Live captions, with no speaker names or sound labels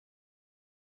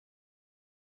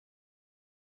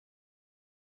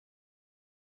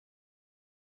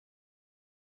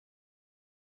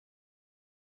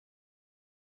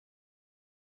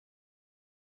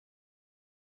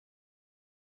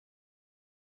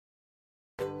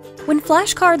When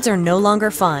flashcards are no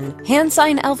longer fun, hand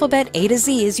sign alphabet A to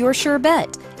Z is your sure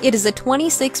bet. It is a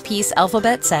 26-piece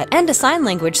alphabet set and a sign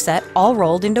language set all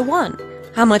rolled into one.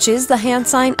 How much is the hand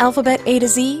sign alphabet A to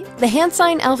Z? The hand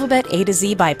sign alphabet A to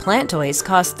Z by Plant Toys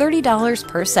costs $30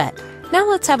 per set. Now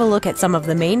let's have a look at some of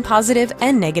the main positive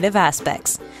and negative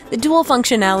aspects. The dual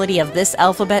functionality of this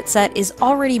alphabet set is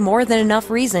already more than enough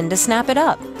reason to snap it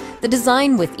up. The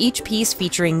design, with each piece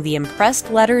featuring the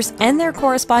impressed letters and their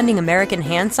corresponding American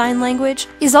hand sign language,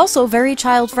 is also very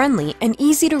child-friendly and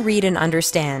easy to read and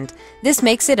understand. This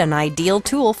makes it an ideal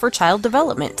tool for child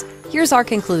development. Here's our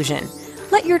conclusion.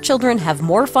 Let your children have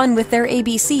more fun with their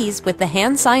ABCs with the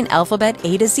hand sign alphabet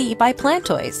A to Z by Plant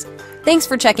Toys. Thanks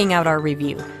for checking out our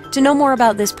review. To know more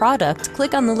about this product,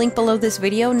 click on the link below this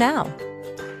video now.